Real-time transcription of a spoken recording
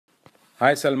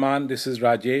Hi Salman, this is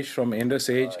Rajesh from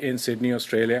Indusage in Sydney,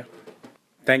 Australia.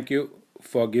 Thank you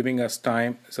for giving us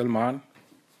time, Salman.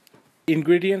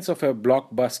 Ingredients of a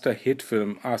blockbuster hit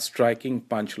film are striking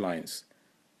punchlines,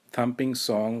 thumping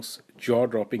songs, jaw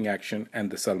dropping action,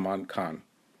 and the Salman Khan.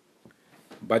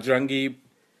 Bajrangi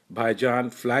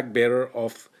Bhaijaan, flag bearer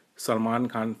of Salman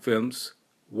Khan films,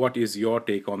 what is your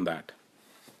take on that?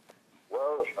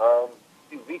 Well,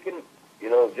 see, we can,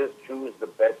 just choose the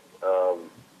best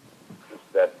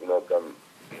that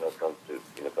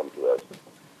come to us.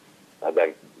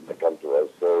 That come to us.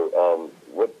 So,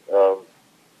 what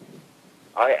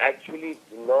I actually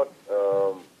do not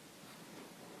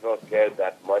care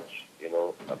that much,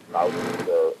 about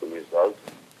the results,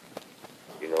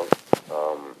 you know,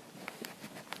 um,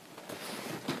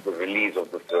 the release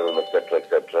of the film, etc.,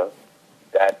 etc.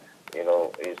 That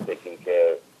is taken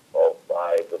care of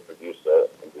by the producer,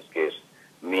 in this case,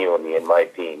 me only and my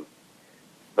team.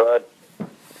 But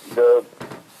the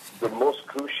the most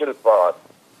crucial part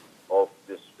of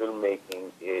this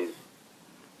filmmaking is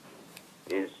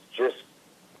just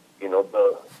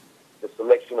the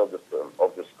selection of the film,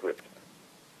 of the script.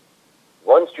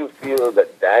 Once you feel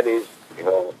that is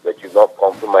that you've not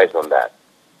compromised on that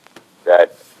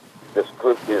the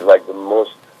script is like the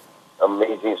most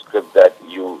amazing script that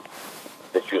you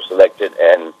selected,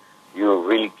 and you're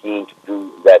really keen to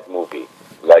do that movie.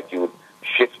 Like, you would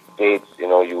shift dates,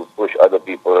 you would push other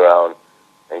people around,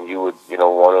 and you would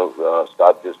want to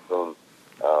start this film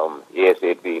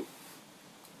ASAP.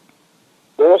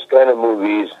 Those kind of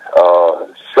movies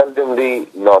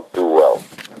seldomly not do well,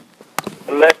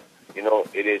 unless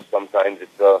it is sometimes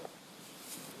the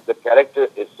character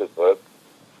is superb,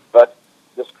 but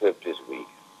the script is weak.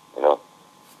 You know,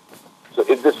 so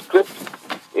if the script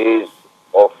is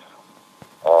of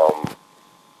um,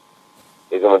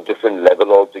 is on a different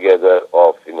level altogether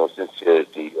of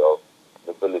sincerity, of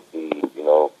ability,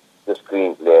 the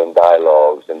screenplay and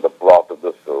dialogues and the plot of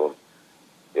the film,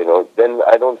 then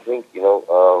I don't think they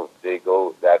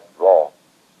go that wrong.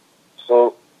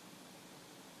 So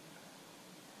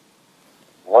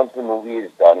once the movie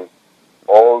is done,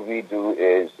 all we do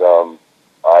is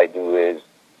I do is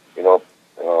you know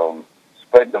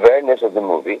spread the awareness of the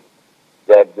movie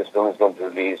that this film is going to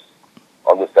release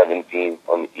on the 17th,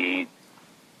 on Eid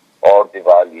or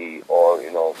Diwali, or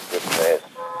Christmas,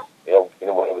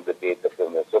 whatever the date the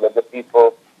film is, so that the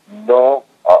people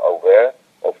are aware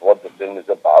of what the film is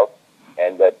about,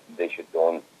 and that they should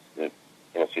go and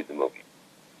see the movie.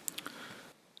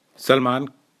 Salman,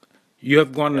 you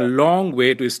have gone a Yeah. long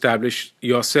way to establish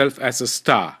yourself as a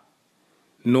star,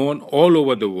 known all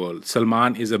over the world.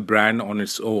 Salman is a brand on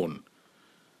its own.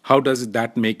 How does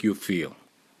that make you feel?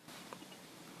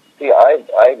 See,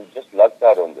 I just lucked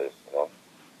out on this.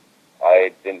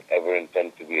 I didn't ever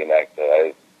intend to be an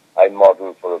actor. I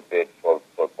modeled for a bit for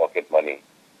pocket money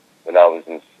when I was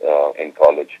in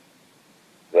college.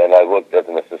 Then I worked as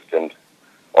an assistant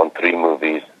on 3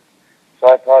 movies.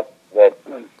 So I thought that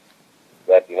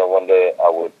one day I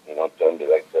would turn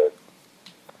director.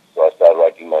 So I started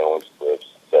writing my own scripts,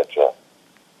 etc.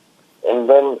 And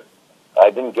then I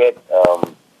didn't get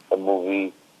a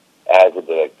movie as a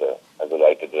director, as a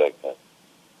writer director.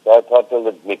 So I thought till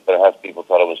that perhaps people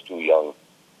thought I was too young.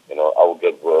 I would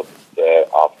get work there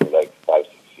after like 5,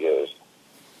 6 years.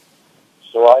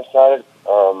 So I started,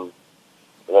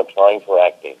 trying for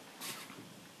acting.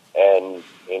 And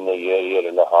in a year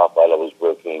and a half, while I was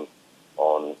working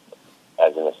on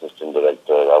as an assistant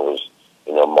director, I was,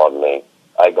 modeling.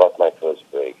 I got my first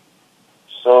break.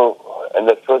 So, and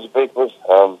the first break was,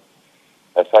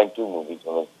 I signed 2 movies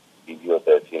on a TV or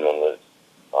 13 on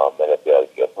Maine Pyar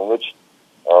Kiya, from which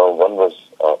one was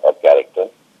a character,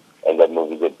 and that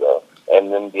movie did well.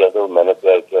 And then the other, Maine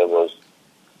Pyar Kiya,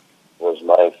 was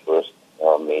my first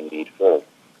main lead film,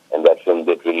 and that film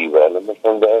did really well. And then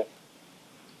from there,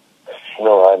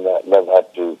 never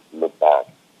had to look back.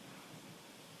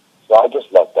 So I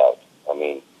just lucked out. I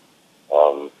mean,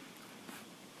 um,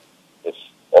 it's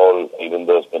all, even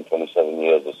though it's been 27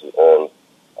 years, this is all,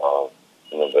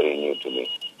 very new to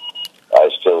me. I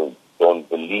still don't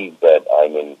believe that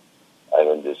I'm in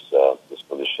this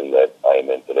position that I am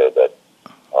in today. That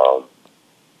um,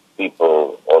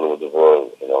 people all over the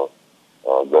world,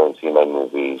 go and see my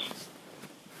movies,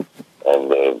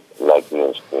 and they like me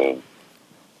on screen.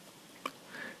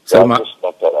 So I've Salman, just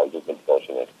lucked out. I've just been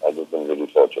fortunate. I've just been really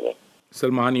fortunate.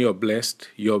 Salman, you're blessed,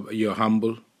 you're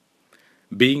humble.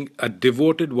 Being a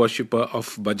devoted worshipper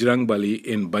of Bajrang Bali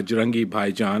in Bajrangi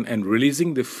Bhaijaan and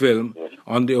releasing the film Yes.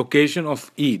 on the occasion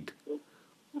of Eid,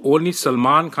 only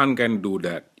Salman Khan can do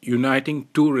that, uniting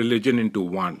two religion into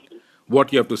one.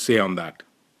 What you have to say on that?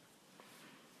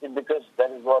 See, because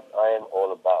that is what I am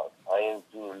all about. I am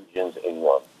two religions in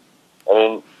one. I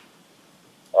mean,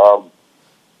 um,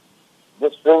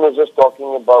 this film is just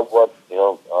talking about what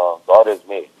God has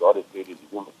made. God has created the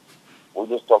human. We're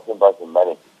just talking about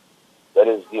humanity. That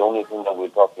is the only thing that we're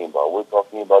talking about. We're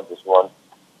talking about this one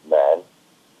man,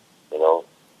 you know,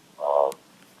 um,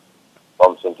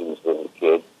 bumps into this little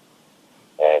kid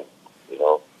and, you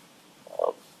know,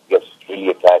 um, gets really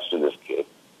attached to this kid.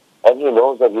 And he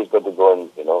knows that he's got to go and,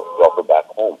 drop her back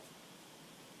home.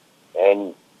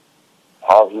 And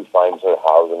how he finds her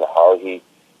house and how he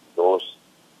goes,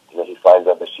 he finds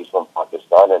out that she's from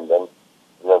Pakistan and then,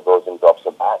 goes and drops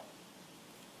her back.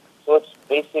 So it's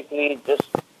basically just,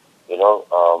 you know,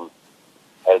 um,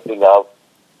 helping out,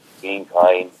 being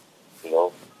kind, you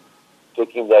know,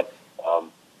 taking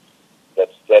um, that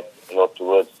step,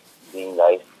 towards being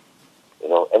nice,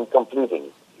 and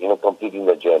completing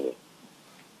the journey.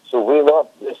 So we're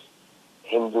not this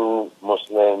Hindu,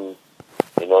 Muslim,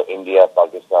 India,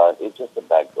 Pakistan. It's just a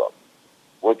backdrop.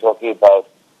 We're talking about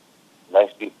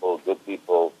nice people, good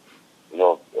people,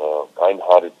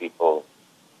 kind-hearted people,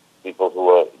 people who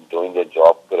are doing their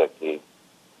job correctly.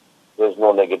 There's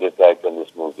no negative character in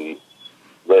this movie.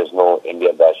 There's no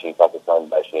India bashing, Pakistan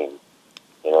bashing.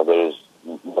 There is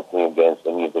nothing against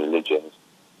any of the religions.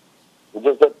 It's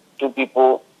just that two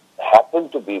people happen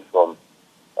to be from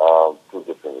two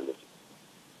different religions.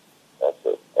 That's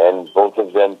it. And both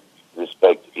of them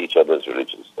respect each other's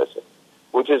religions. That's it.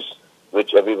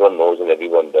 Which everyone knows and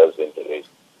everyone does in today's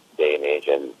day and age.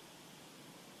 And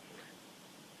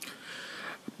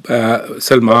that's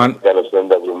Salman, the kind of film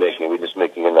that we're making. We're just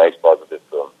making a nice, positive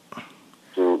film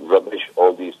to rubbish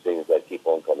all these things that keep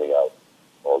on coming out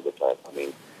all the time. I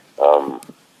mean, um,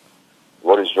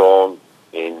 what is wrong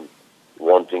in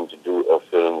wanting to do a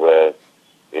film where,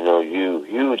 you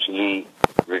hugely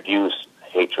reduce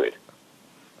hatred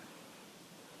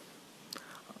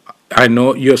I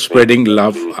know you're between spreading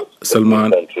love, countries,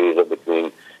 Salman. or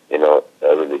between,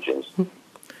 religions.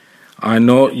 I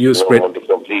know Just, you spread. want to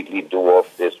completely do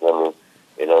off this one,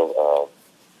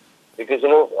 because,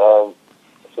 so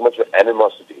much of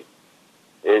animosity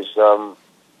is,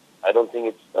 I don't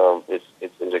think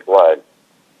it's required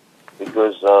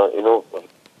because, I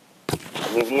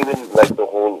mean, even like the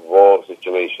whole war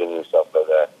situation and stuff like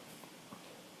that,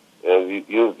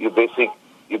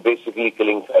 you're basically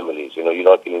killing families. You're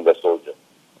not killing the soldier.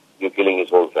 You're killing his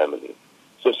whole family.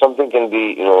 So if something can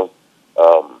be, um,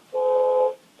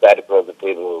 sat across the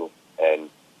table and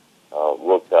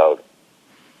worked out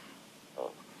uh,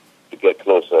 to get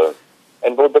closer,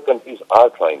 and both the countries are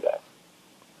trying that.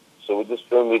 So with this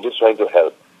film, we're just trying to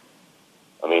help.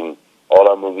 I mean, all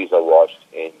our movies are watched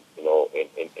in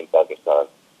Pakistan.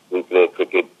 We play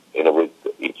cricket, with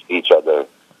each other.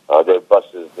 There are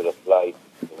buses, there are flights,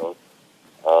 you know.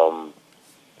 Um,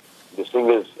 the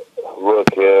singers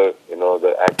work here,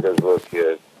 the actors work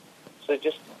here. So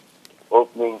just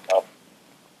opening up,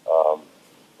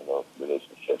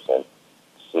 relationships and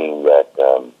seeing that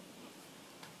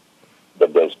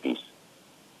there's peace.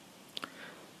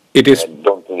 It is I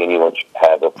don't think anyone should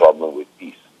have a problem with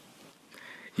peace.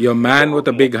 your It's a man with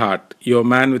a movie. big heart. Your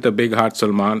man with a big heart,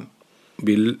 Salman.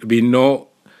 We know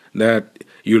that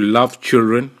you love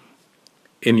children.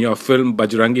 In your film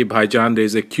Bajrangi Bhaijaan, there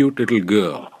is a cute little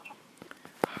girl,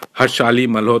 Harshali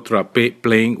Malhotra,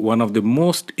 playing one of the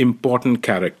most important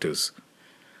characters.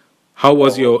 How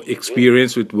was Oh, your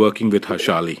experience with working with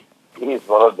Harshali? he is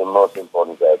one of the most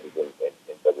important characters in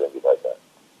Bajrangi Bhaijaan.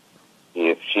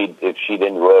 If she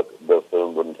didn't work, the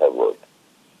film wouldn't have worked.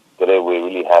 Today we're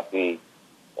really happy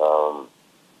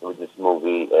with this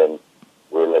movie, and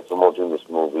we're like promoting this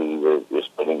movie. We're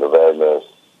spreading awareness,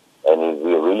 and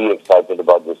we're really excited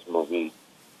about this movie.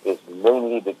 It's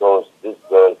mainly because this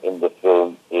girl in the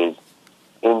film is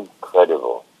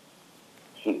incredible.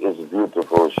 She is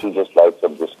beautiful. She just lights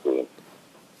up the screen.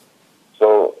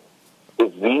 So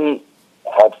if we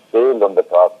had failed on the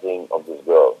casting of this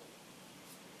girl,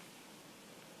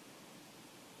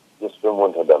 this film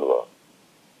wouldn't have done well.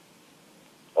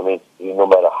 I mean, no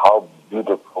matter how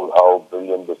beautiful, how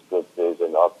brilliant the script is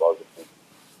and how positive,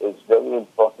 it's very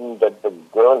important that the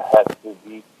girl has to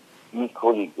be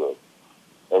equally good.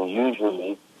 And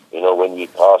usually, when we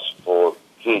cast for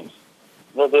kids,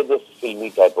 they're this filmy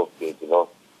type of kids,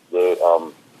 They,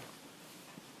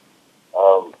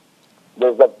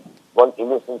 there's that one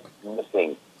innocence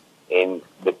missing in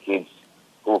the kids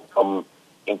who come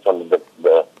in front of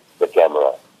the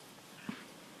camera.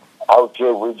 Out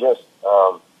here, we just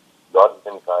got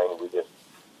them kind. We just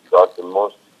got the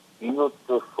most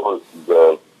beautiful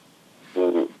girl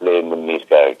to play Munni's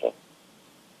character.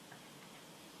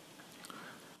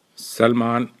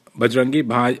 Salman, Bajrangi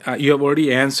Bhai, you have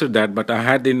already answered that, but I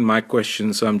had in my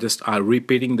question, so I'm just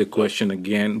repeating the Yes. question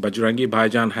again. Bajrangi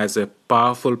Bhaijaan has a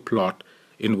powerful plot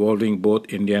involving both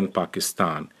India and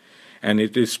Pakistan, and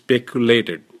it is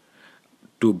speculated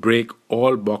to break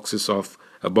all box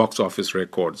office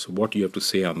records. What do you have to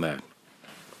say on that?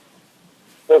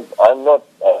 So I'm not.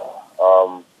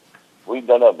 We've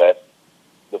done our best.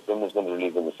 The film is going to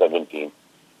release on the 17th.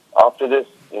 After this,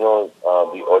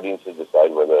 the audience will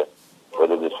decide whether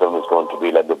this film is going to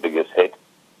be like the biggest hit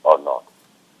or not.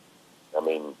 I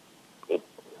mean, it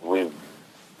we've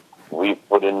we've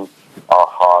put in our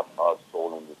heart, our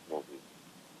soul in this movie.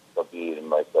 Kabir and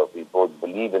myself, we both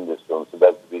believe in this film, so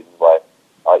that's the reason why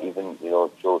I even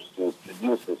chose to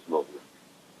produce this movie.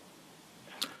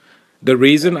 The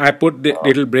reason I put the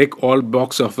it'll break all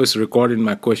box office record in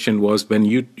my question was when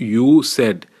you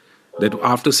said that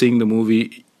after seeing the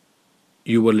movie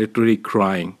you were literally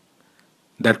crying.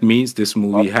 That means this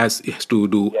movie Um, has to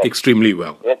do yes, extremely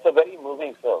well. it's a very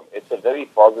moving film. It's a very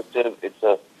positive. It's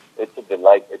a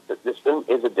delight. This film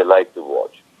is a delight to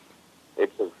watch.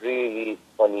 It's a really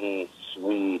funny,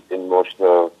 sweet,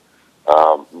 emotional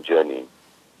journey.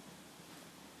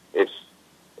 It's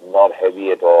not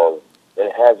heavy at all.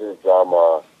 It has its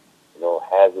drama,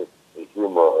 has its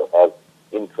humor, has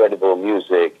incredible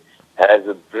music, has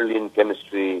a brilliant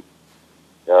chemistry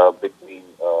between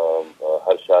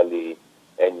Harshali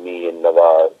and me and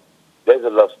Nawaz. There's a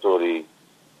love story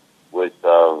with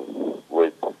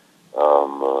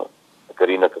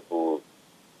Kareena Kapoor,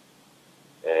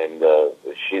 and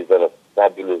she's done a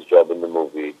fabulous job in the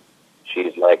movie.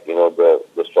 She's like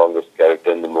the strongest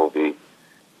character in the movie.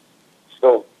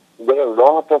 So there are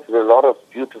a lot of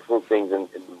beautiful things in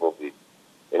the movie.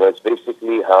 It's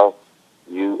basically how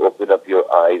you open up your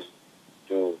eyes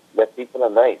to that people are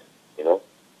nice. You know,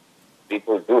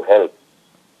 people do help.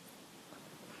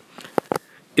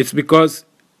 It's because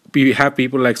we have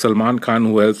people like Salman Khan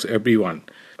who helps everyone.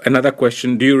 Another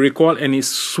question: do you recall any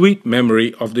sweet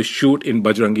memory of the shoot in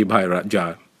Bajrangi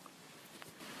Bhaijaan?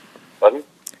 Pardon?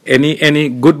 Any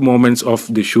good moments of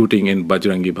the shooting in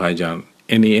Bajrangi Bhaijaan?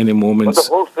 Any But the moments?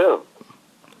 whole film,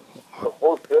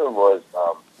 was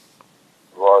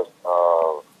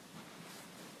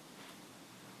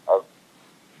a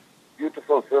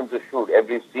beautiful film to shoot.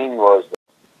 Every scene was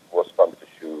fun to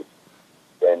shoot.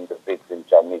 Then the bits in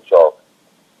Chandni Chowk,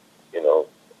 you know,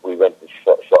 we went and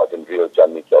shot in real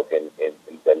Chandni Chowk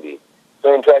in Delhi.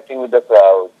 So interacting with the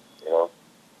crowd,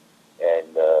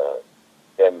 and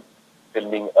them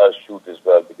filming us shoot as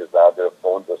well because now their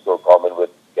phones are so common with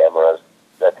cameras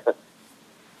that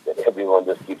that everyone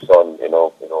just keeps on,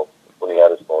 pulling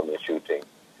out his phone and shooting.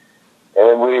 And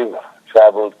then we've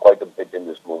traveled quite a bit in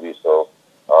this movie. So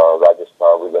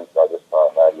Rajasthan, we went to Rajasthan.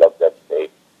 I love that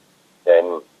state.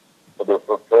 Then for the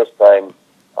first time,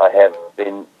 I have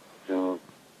been to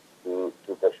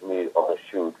Kashmir on a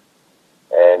shoot,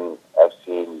 and I've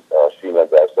seen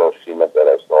Srinagar. I saw Srinagar.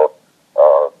 I saw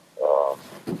uh, uh,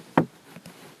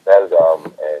 Belgaum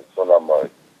and Sonamar,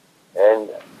 and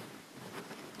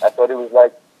I thought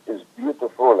it's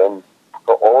beautiful. And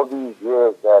for all these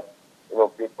years that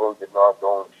people did not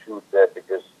go and shoot there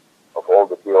because of all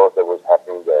the chaos that was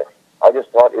happening there, I just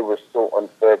thought it was so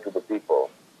unfair to the people.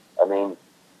 I mean,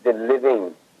 they're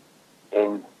living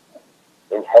in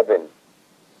in heaven,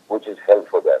 which is hell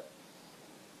for them.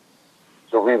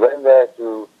 So we went there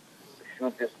to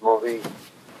shoot this movie.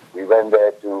 We went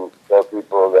there to tell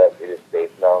people that it is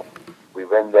safe now. We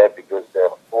went there because their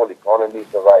whole economy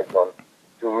survives on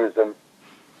tourism.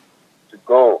 To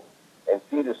go and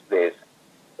see this place,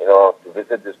 to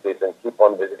visit this place and keep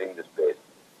on visiting this place.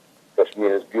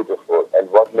 Kashmir is beautiful. And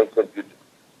what makes it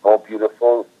more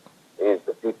beautiful is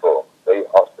the people. Very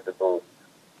hospitable,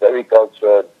 very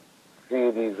cultured,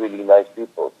 really, really nice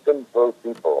people. Simple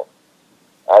people.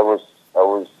 I was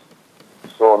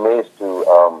so amazed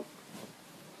to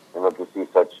see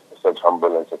such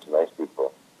humble and such nice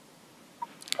people.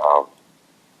 Um,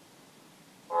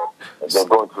 they're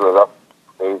going through a rough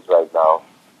phase right now.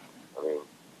 I mean,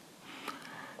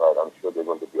 but I'm sure they're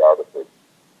going to be out of it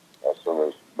as soon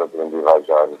as Bajrangi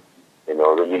Bhaijaan,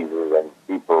 releases and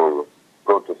people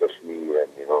go to Kashmir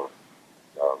and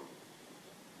um,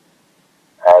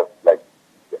 have like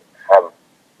have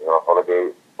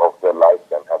holiday of their life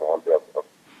and have a holiday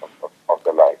of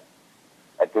their life.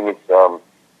 I think it's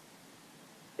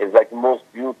like the most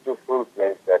beautiful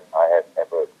place that I have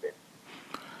ever been.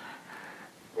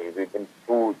 We've been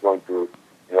fools going to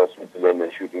Switzerland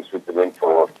and shooting Switzerland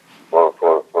for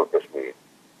Kashmir.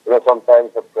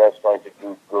 Sometimes the press trying to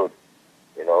do good,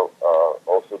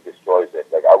 also destroys it.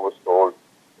 Like I was told,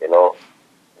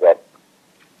 that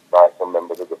by some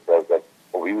members of the press that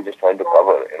TV just trying to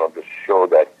cover, to show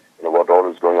that, what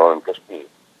all is going on in Kashmir,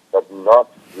 but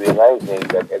not realizing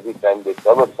that every time they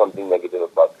cover something negative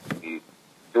about Kashmir,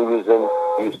 tourism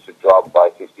used to drop by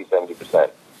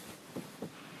 60-70%,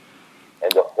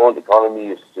 and the whole economy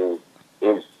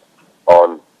is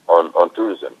on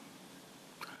tourism.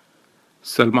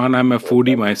 Salman, I'm a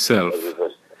foodie myself.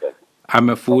 I'm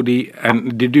a foodie,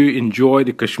 and did you enjoy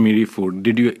the Kashmiri food?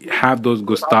 Did you have those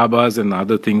gustabas and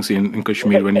other things in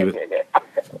Kashmir when you were?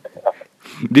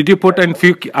 Did you put in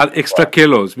few extra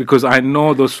kilos? Because I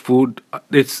know those food.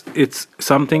 It's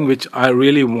something which I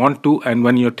really want to. And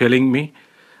when you're telling me,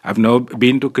 I've never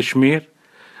been to Kashmir,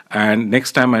 and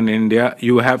next time I'm in India,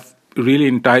 you have really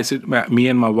enticed it. Me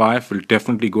and my wife will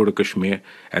definitely go to Kashmir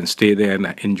and stay there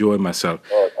and enjoy myself.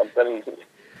 Oh, I'm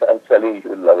telling you,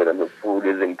 you love it, and the food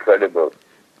is incredible.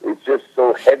 It's just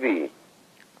so heavy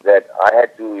that I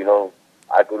had to,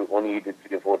 I could only eat it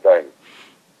 3 or 4 times.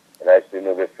 And I had to,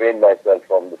 refrain myself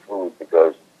from the food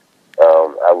because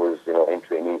I was, in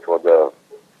training for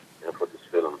for this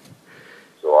film.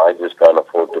 So I just can't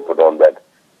afford to put on that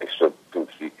extra 2-3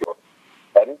 kilos.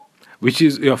 Pardon? Which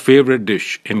is your favorite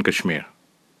dish in Kashmir?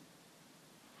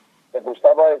 The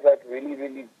gustaba is like really,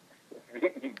 really,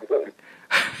 really good.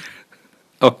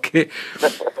 Okay.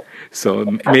 So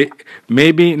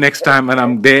maybe next time when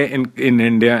I'm there in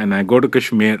India and I go to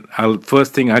Kashmir,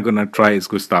 first thing I'm gonna try is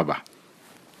gustaba.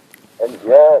 And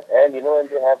yeah, and and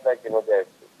they have like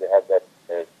they have that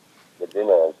the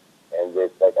dinners, and there's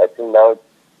like I think now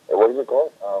what is it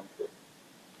called?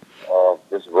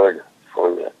 This word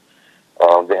for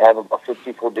they have about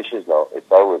 54 dishes now. It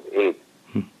started with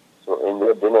 8. So in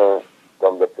their dinner,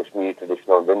 from the Kashmiri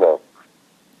traditional dinner,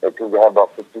 I think they have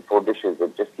about 54 dishes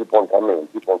that just keep on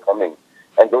coming,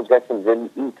 and those guys can really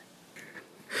eat.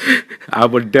 I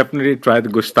would definitely try the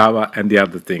gustava and the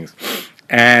other things.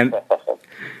 And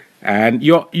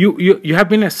you have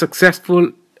been a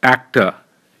successful actor.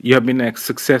 You have been a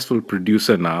successful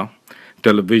producer now,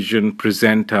 television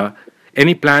presenter.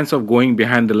 Any plans of going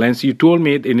behind the lens? You told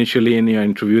me initially in your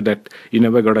interview that you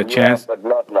never got a chance. But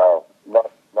not now. Not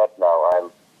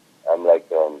now. I'm like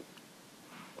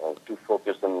too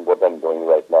focused on what I'm doing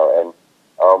right now, and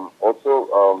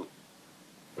also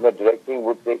directing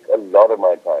would take a lot of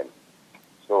my time.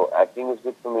 So acting is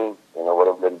good for me. What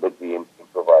a little bit we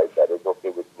improvise, that is okay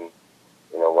with me.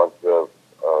 Once the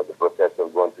process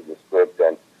of going through the script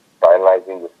and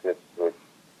finalizing the script with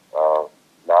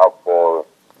now for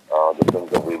the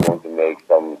films that we're going to make,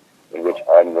 some in which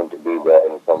I'm going to be there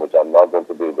and some which I'm not going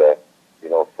to be there,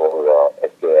 for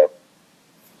SKF.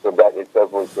 So that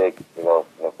itself will take,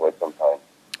 quite some time.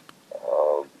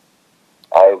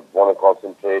 I want to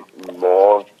concentrate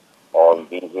more on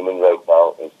being human right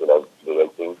now instead of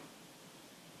directing.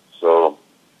 So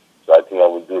I think I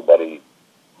will do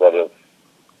better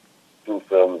 2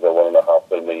 films or 1.5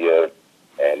 films a year,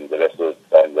 and the rest of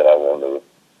the time that I want to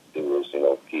do is,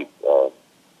 keep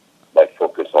my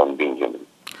focus on being human.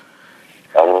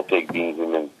 I won't take being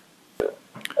human.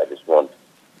 I just want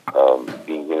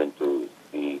being human to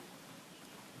be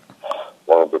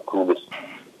one of the coolest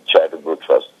charitable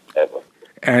trusts ever.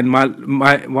 And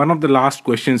my one of the last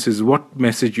questions is what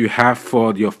message you have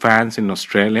for your fans in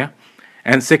Australia,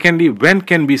 and secondly, when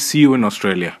can we see you in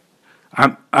Australia?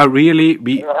 I really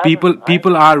be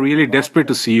people are really desperate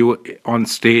to see you on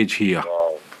stage here.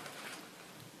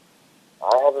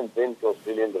 I haven't been to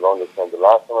Australia in the longest time. The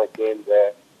last time I came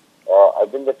there,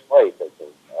 I've been there twice, I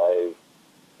think. I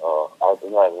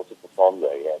don't know, I want to perform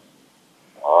there yet.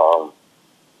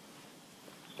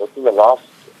 So I think the last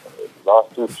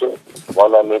 2 trips,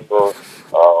 one I made for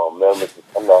Mel Mrs.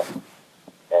 Khanna,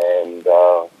 and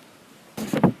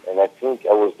I think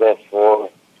I was there for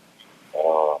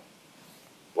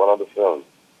one of the films.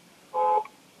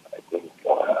 I think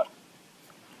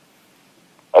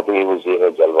it was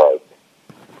Jalwa.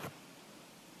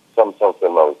 Some film I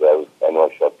was there. I know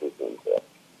I shot 2 films there.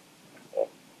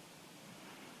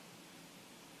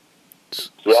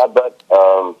 Yeah, but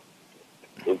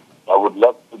I would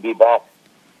love to be back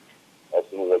as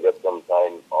soon as I get some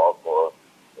time off, or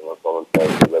someone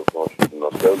says let's go shoot in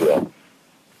Australia,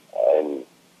 and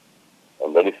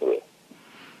I'm ready for it.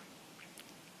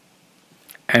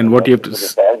 And what you have to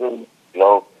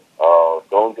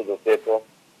going to the theater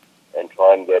and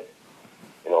try and get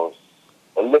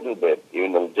a little bit,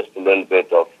 even just a little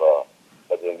bit of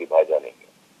Bajrangi Bhaijaan.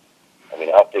 I mean,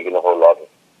 I've taken a whole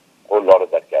lot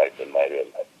of that character in my real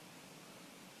life.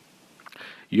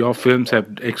 your films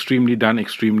have done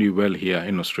extremely well here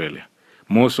in Australia.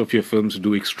 Most of your films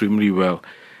do extremely well,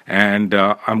 and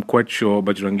I'm quite sure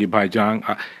Bajrangi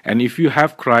Bhaijaan. And if you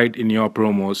have cried in your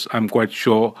promos, I'm quite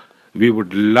sure we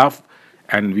would love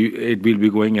and it will be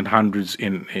going in hundreds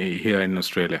in here in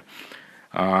Australia.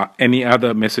 Any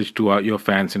other message to your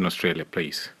fans in Australia,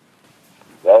 please?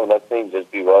 No, nothing.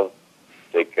 Just be well.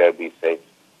 Take care. Be safe.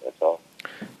 That's all.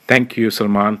 Thank you,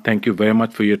 Salman. Thank you very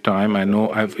much for your time. I know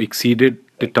I've exceeded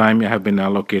the time you have been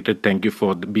allocated. Thank you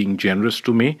for being generous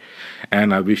to me,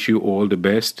 and I wish you all the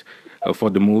best for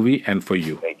the movie and for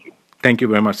you. Thank you. Thank you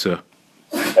very much, sir.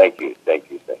 Thank you.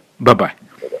 Thank you. Thank you. Bye bye.